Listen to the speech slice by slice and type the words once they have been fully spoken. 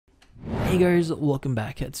Hey guys, welcome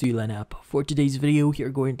back to NVIDIA App. For today's video, we are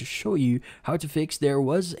going to show you how to fix there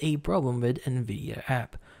was a problem with NVIDIA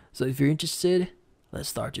App. So if you're interested, let's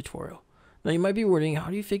start the tutorial. Now you might be wondering,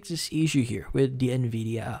 how do you fix this issue here with the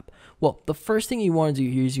NVIDIA App? Well, the first thing you want to do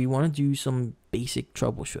here is you want to do some basic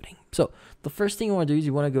troubleshooting. So the first thing you want to do is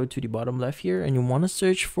you want to go to the bottom left here and you want to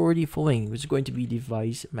search for the following, which is going to be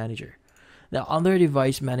Device Manager. Now, under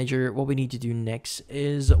Device Manager, what we need to do next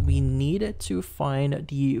is we need to find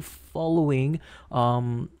the following,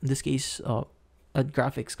 in this case, a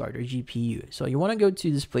graphics card or GPU. So you want to go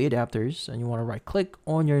to Display Adapters and you want to right click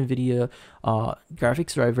on your NVIDIA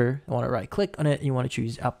graphics driver. You want to right click on it and you want to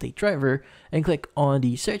choose Update Driver and click on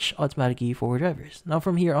the Search Automatically for drivers. Now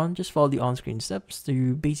from here on, just follow the on-screen steps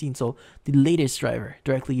to basically install the latest driver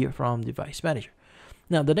directly from Device Manager.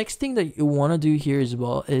 Now, the next thing that you want to do here as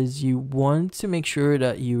well is you want to make sure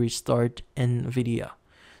that you restart NVIDIA.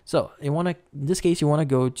 So you want to, in this case, you want to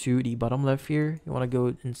go to the bottom left here. You want to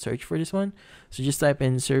go and search for this one. So just type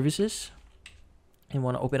in Services. You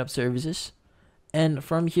want to open up Services. And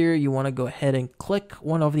from here, you want to go ahead and click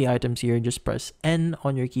one of the items here and just press N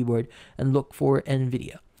on your keyboard and look for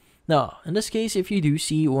NVIDIA. Now, in this case, if you do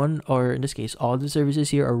see one, or in this case, all the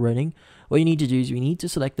services here are running, what you need to do is we need to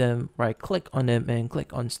select them, right click on them and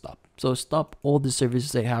click on stop. So stop all the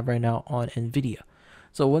services they have right now on NVIDIA.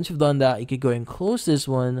 So once you've done that, you could go and close this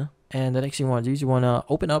one. And the next thing you want to do is you want to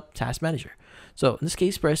open up Task Manager. So in this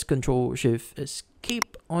case, press Control Shift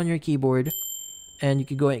Escape on your keyboard. And you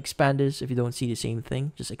could go and expand this if you don't see the same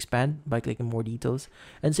thing. Just expand by clicking more details.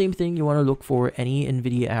 And same thing, you want to look for any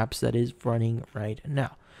NVIDIA apps that is running right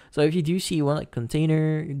now. So if you do see one like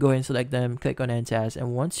container, you go ahead and select them, click on End Task,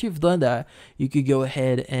 and once you've done that, you could go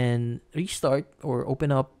ahead and restart or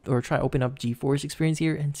open up GeForce Experience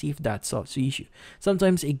here and see if that solves the issue.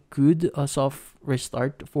 Sometimes a good soft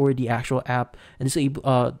restart for the actual app and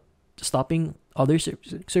disable stopping other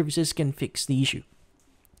services can fix the issue.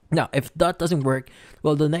 Now, if that doesn't work,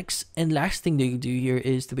 well, the next and last thing that you do here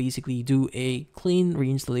is to basically do a clean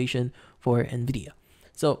reinstallation for NVIDIA.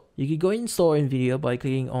 So you can go and install NVIDIA by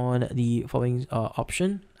clicking on the following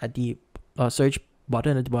option at the search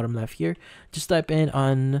button at the bottom left here. Just type in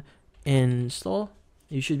uninstall.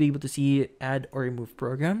 You should be able to see add or remove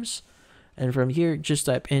programs. And from here, just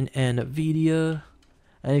type in NVIDIA.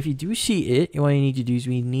 And if you do see it, what you need to do is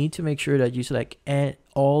we need to make sure that you select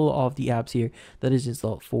all of the apps here that is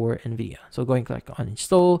installed for NVIDIA. So go and click on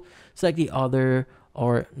install, select the other,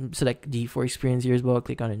 or select GeForce Experience here as well,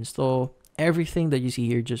 click on install. Everything that you see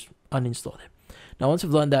here, just uninstall it. Now once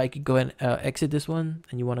you've done that, you can go and exit this one,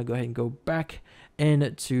 and you want to go ahead and go back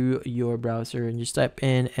into your browser and just type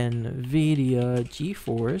in NVIDIA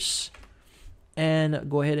GeForce and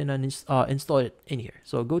go ahead and install it in here.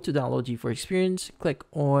 So go to download GeForce Experience, click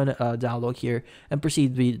on download here, and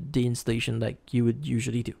proceed with the installation like you would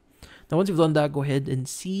usually do. Now once you've done that, go ahead and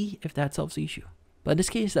see if that solves the issue. But in this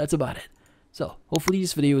case, that's about it. So hopefully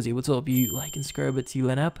this video was able to help you. Like and subscribe to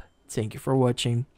NVIDIA App. Thank you for watching.